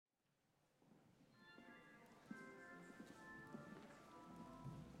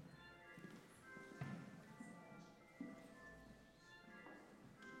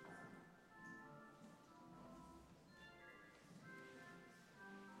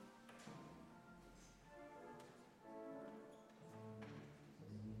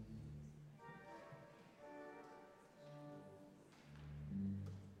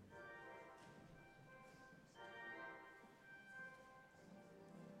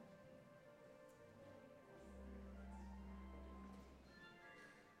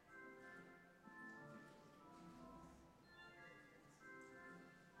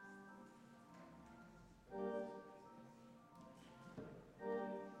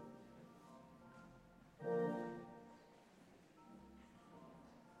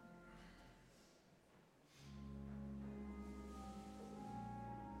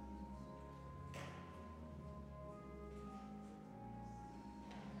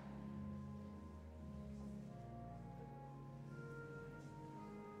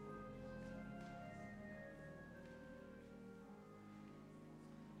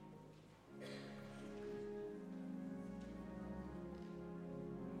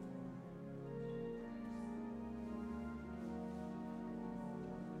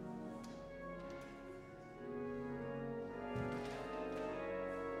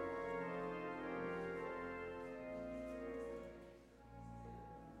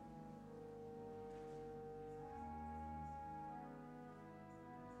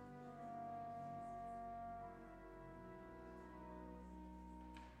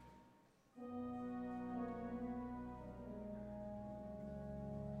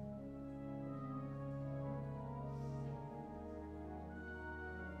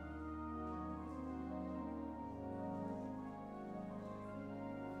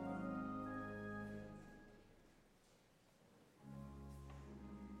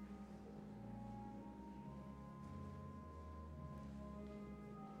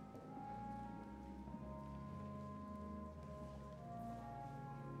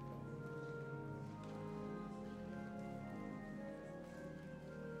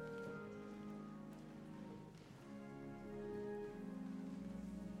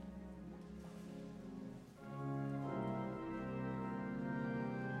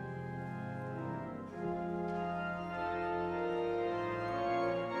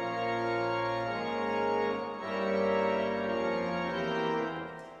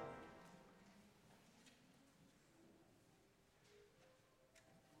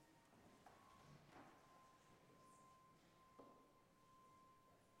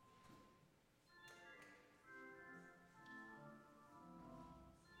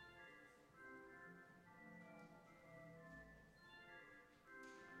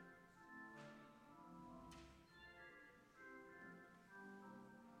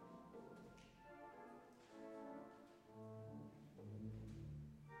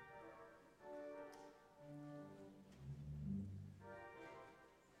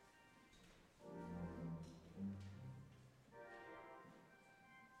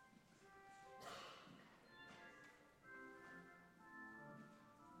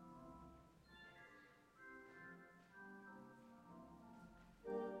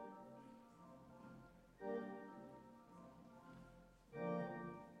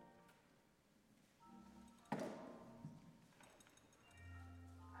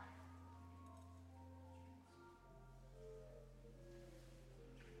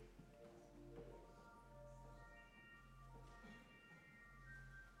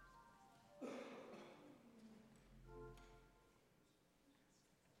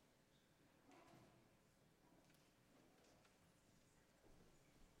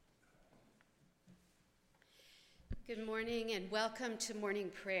Good morning and welcome to morning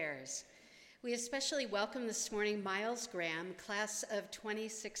prayers. We especially welcome this morning Miles Graham, class of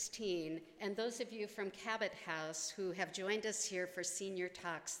 2016, and those of you from Cabot House who have joined us here for senior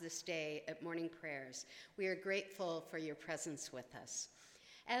talks this day at morning prayers. We are grateful for your presence with us.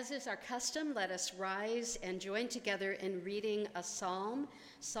 As is our custom, let us rise and join together in reading a psalm,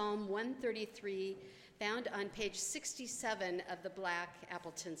 Psalm 133, found on page 67 of the Black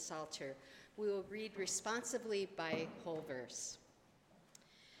Appleton Psalter. We will read responsively by whole verse.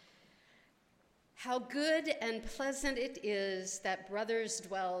 How good and pleasant it is that brothers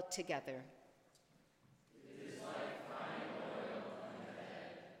dwell together. It is like fine oil on the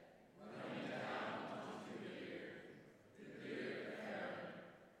head, running down onto the beard of Aaron,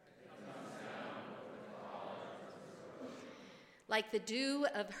 that comes down over the collar of his robe. Like the dew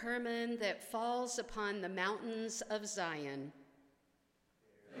of Hermon that falls upon the mountains of Zion.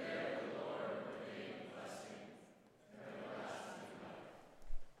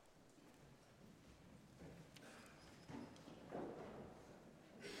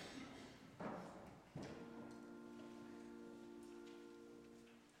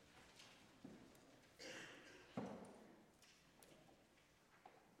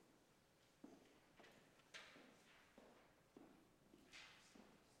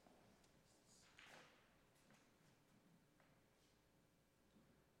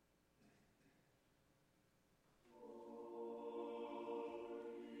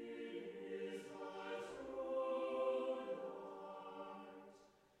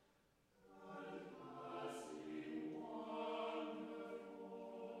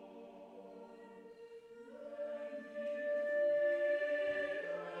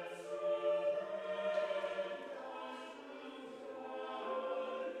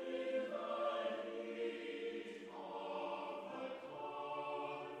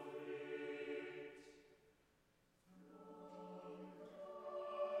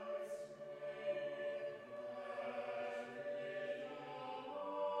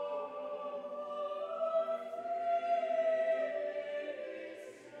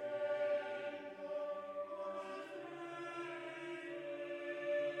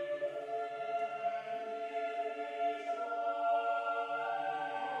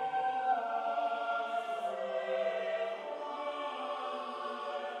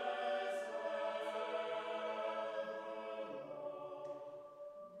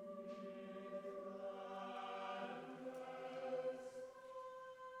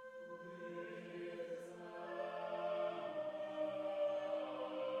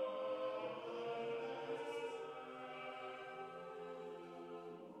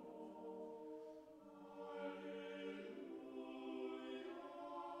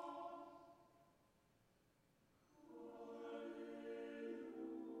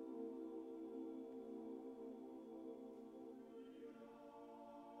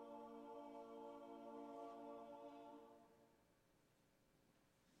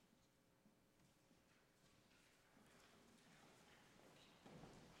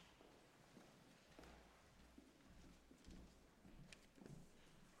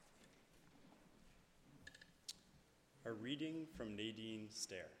 A reading from Nadine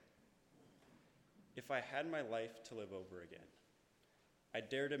Stair. If I had my life to live over again, I'd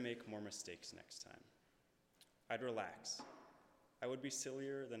dare to make more mistakes next time. I'd relax. I would be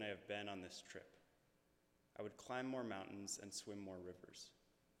sillier than I have been on this trip. I would climb more mountains and swim more rivers.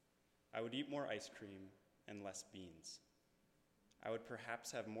 I would eat more ice cream and less beans. I would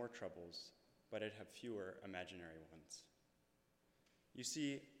perhaps have more troubles, but I'd have fewer imaginary ones. You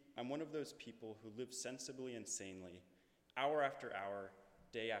see, I'm one of those people who live sensibly and sanely, hour after hour,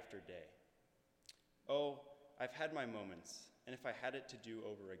 day after day. Oh, I've had my moments, and if I had it to do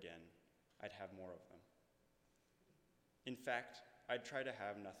over again, I'd have more of them. In fact, I'd try to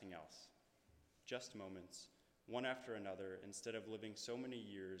have nothing else, just moments, one after another, instead of living so many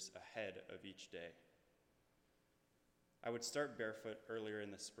years ahead of each day. I would start barefoot earlier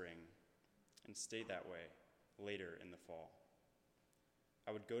in the spring and stay that way later in the fall.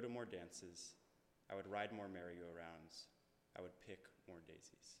 I would go to more dances. I would ride more merry-go-rounds. I would pick more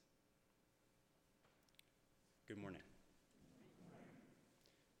daisies. Good morning.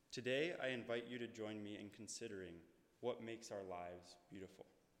 Today, I invite you to join me in considering what makes our lives beautiful.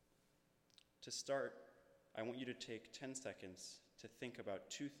 To start, I want you to take 10 seconds to think about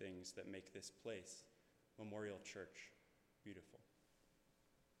two things that make this place, Memorial Church, beautiful.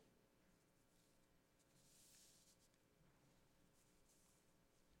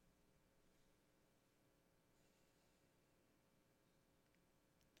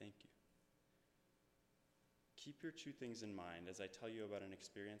 Thank you. Keep your two things in mind as I tell you about an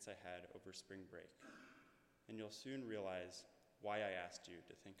experience I had over spring break. and you'll soon realize why I asked you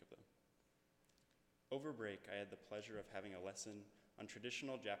to think of them. Over break, I had the pleasure of having a lesson on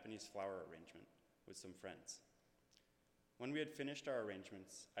traditional Japanese flower arrangement with some friends. When we had finished our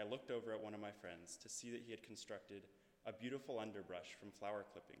arrangements, I looked over at one of my friends to see that he had constructed a beautiful underbrush from flower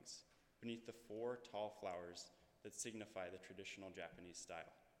clippings beneath the 4 tall flowers that signify the traditional Japanese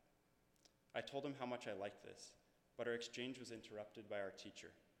style. I told him how much I liked this, but our exchange was interrupted by our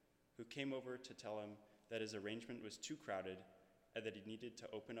teacher, who came over to tell him that his arrangement was too crowded and that he needed to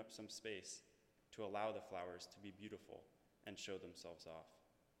open up some space to allow the flowers to be beautiful and show themselves off.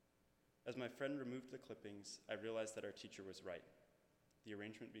 As my friend removed the clippings, I realized that our teacher was right. The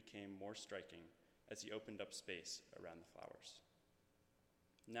arrangement became more striking as he opened up space around the flowers.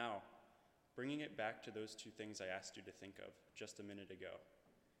 Now, bringing it back to those 2 things I asked you to think of just a minute ago,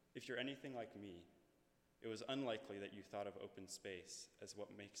 if you're anything like me, it was unlikely that you thought of open space as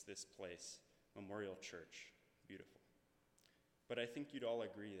what makes this place, Memorial Church, beautiful. But I think you'd all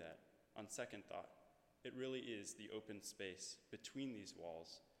agree that, on second thought, it really is the open space between these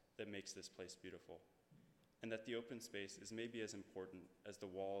walls that makes this place beautiful, and that the open space is maybe as important as the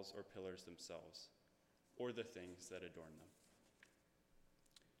walls or pillars themselves, or the things that adorn them.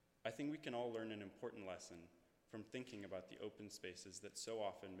 I think we can all learn an important lesson from thinking about the open spaces that so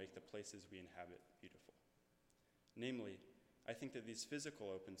often make the places we inhabit beautiful. Namely, I think that these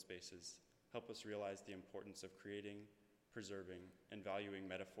physical open spaces help us realize the importance of creating, preserving, and valuing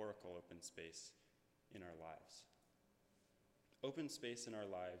metaphorical open space in our lives. Open space in our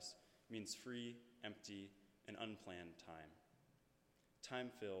lives means free, empty, and unplanned time. Time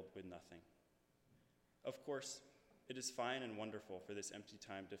filled with nothing. Of course, it is fine and wonderful for this empty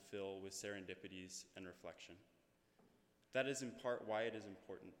time to fill with serendipities and reflection. That is in part why it is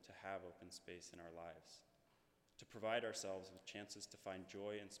important to have open space in our lives, to provide ourselves with chances to find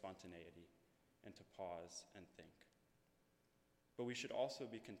joy and spontaneity, and to pause and think. But we should also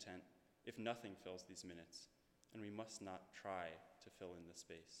be content if nothing fills these minutes, and we must not try to fill in the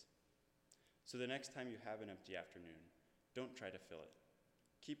space. So the next time you have an empty afternoon, don't try to fill it.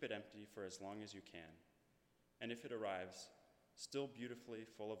 Keep it empty for as long as you can. And if it arrives, still beautifully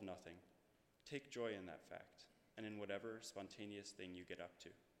full of nothing, take joy in that fact and in whatever spontaneous thing you get up to,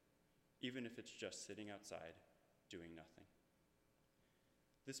 even if it's just sitting outside doing nothing.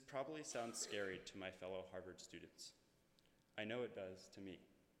 This probably sounds scary to my fellow Harvard students. I know it does to me.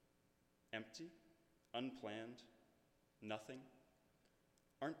 Empty, unplanned, nothing.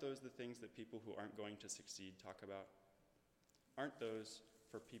 Aren't those the things that people who aren't going to succeed talk about? Aren't those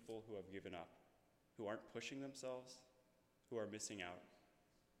for people who have given up, who aren't pushing themselves, who are missing out?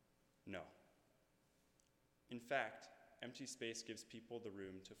 No. In fact, empty space gives people the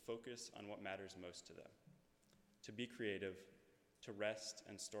room to focus on what matters most to them, to be creative, to rest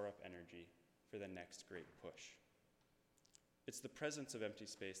and store up energy for the next great push. It's the presence of empty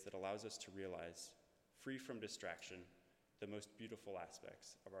space that allows us to realize, free from distraction, the most beautiful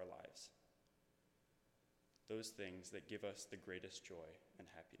aspects of our lives. Those things that give us the greatest joy and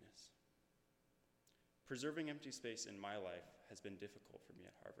happiness. Preserving empty space in my life has been difficult for me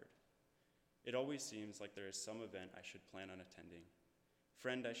at Harvard. It always seems like there is some event I should plan on attending,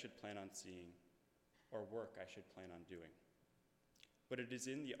 friend I should plan on seeing, or work I should plan on doing. But it is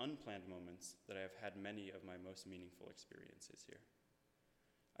in the unplanned moments that I have had many of my most meaningful experiences here.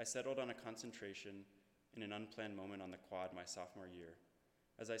 I settled on a concentration in an unplanned moment on the quad my sophomore year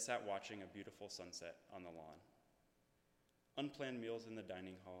as I sat watching a beautiful sunset on the lawn. Unplanned meals in the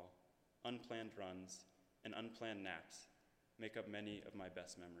dining hall, unplanned runs, and unplanned naps make up many of my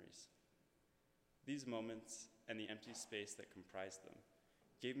best memories. These moments and the empty space that comprised them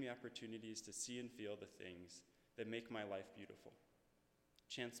gave me opportunities to see and feel the things that make my life beautiful.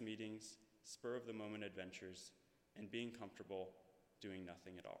 Chance meetings, spur-of-the-moment adventures, and being comfortable doing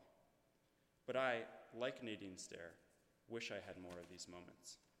nothing at all. But I, like Nadine Stair, wish I had more of these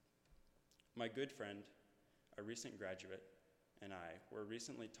moments. My good friend, a recent graduate, and I were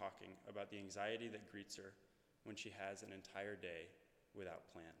recently talking about the anxiety that greets her when she has an entire day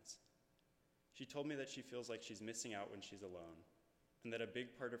without plans. She told me that she feels like she's missing out when she's alone, and that a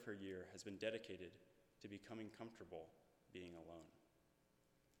big part of her year has been dedicated to becoming comfortable being alone.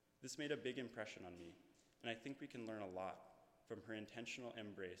 This made a big impression on me, and I think we can learn a lot from her intentional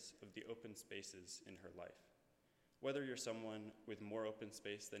embrace of the open spaces in her life. Whether you're someone with more open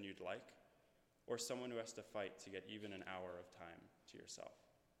space than you'd like, or someone who has to fight to get even an hour of time to yourself.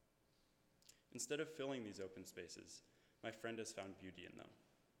 Instead of filling these open spaces, my friend has found beauty in them.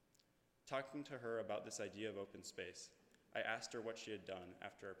 Talking to her about this idea of open space, I asked her what she had done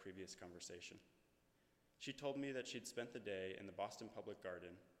after our previous conversation. She told me that she'd spent the day in the Boston Public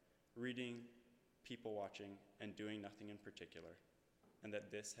Garden reading people watching, and doing nothing in particular, and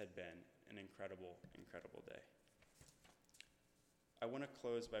that this had been an incredible, incredible day. I want to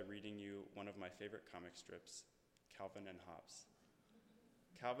close by reading you one of my favorite comic strips, Calvin and Hobbes.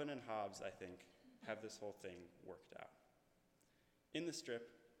 Calvin and Hobbes, I think, have this whole thing worked out. In the strip,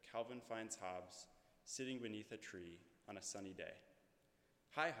 Calvin finds Hobbes sitting beneath a tree on a sunny day.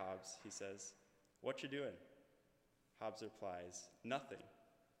 "Hi, Hobbes," he says. "What you doing?" Hobbes replies, "Nothing,"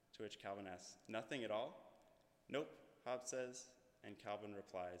 to which Calvin asks, "Nothing at all?" "Nope," Hobbes says, and Calvin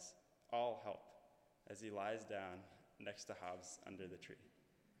replies, "All help," as he lies down next to Hobbes under the tree.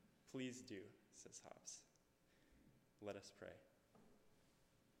 "Please do," says Hobbes. Let us pray.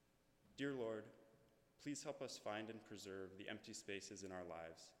 Dear Lord, please help us find and preserve the empty spaces in our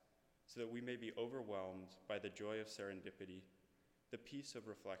lives so that we may be overwhelmed by the joy of serendipity, the peace of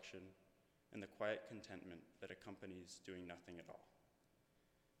reflection, and the quiet contentment that accompanies doing nothing at all.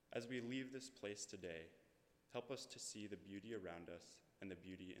 As we leave this place today, help us to see the beauty around us and the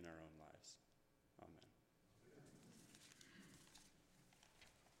beauty in our own lives. Amen.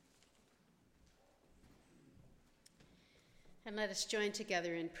 And let us join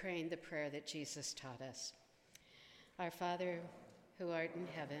together in praying the prayer that Jesus taught us. Our Father, who art in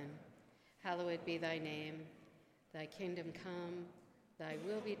heaven, hallowed be thy name. Thy kingdom come, thy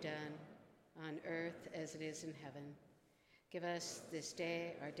will be done, on earth as it is in heaven. Give us this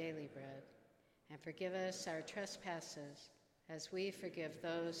day our daily bread, and forgive us our trespasses, as we forgive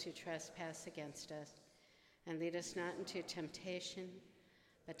those who trespass against us. And lead us not into temptation,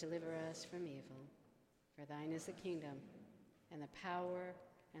 but deliver us from evil. For thine is the kingdom, and the power,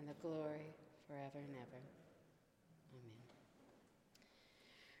 and the glory, forever and ever. Amen.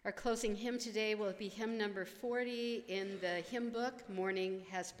 Our closing hymn today will be hymn number 40 in the hymn book, Morning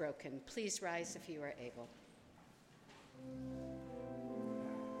Has Broken. Please rise if you are able.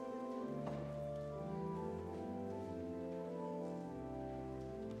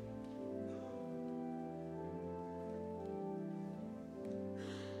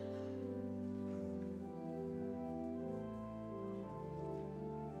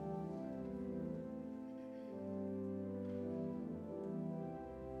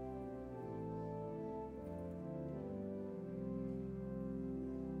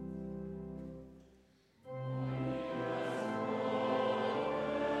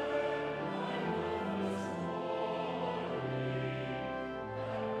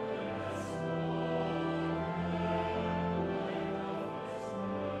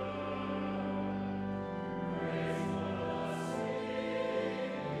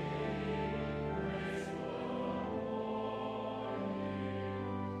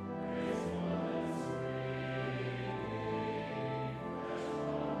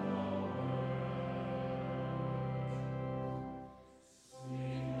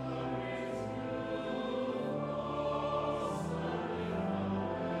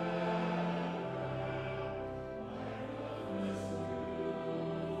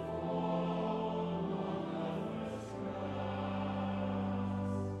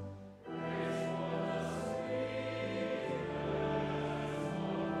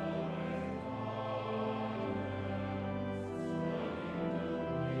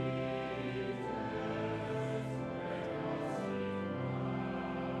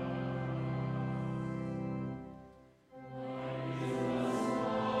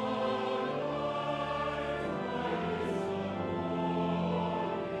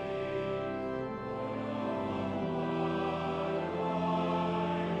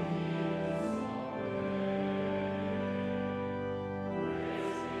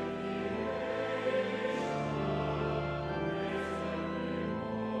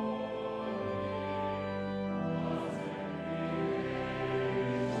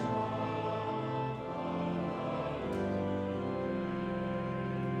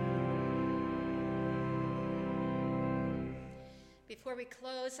 Before we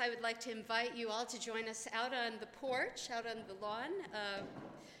close, I would like to invite you all to join us out on the porch, out on the lawn,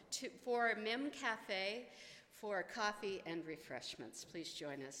 for Mem Cafe for coffee and refreshments. Please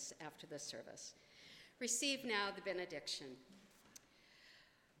join us after the service. Receive now the benediction.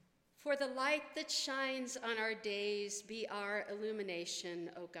 For the light that shines on our days be our illumination,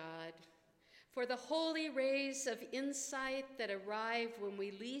 O God. For the holy rays of insight that arrive when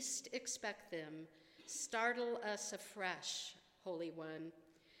we least expect them, startle us afresh, Holy One.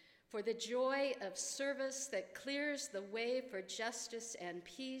 For the joy of service that clears the way for justice and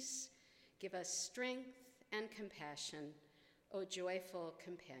peace, give us strength and compassion, O joyful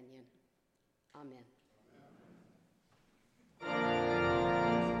companion. Amen.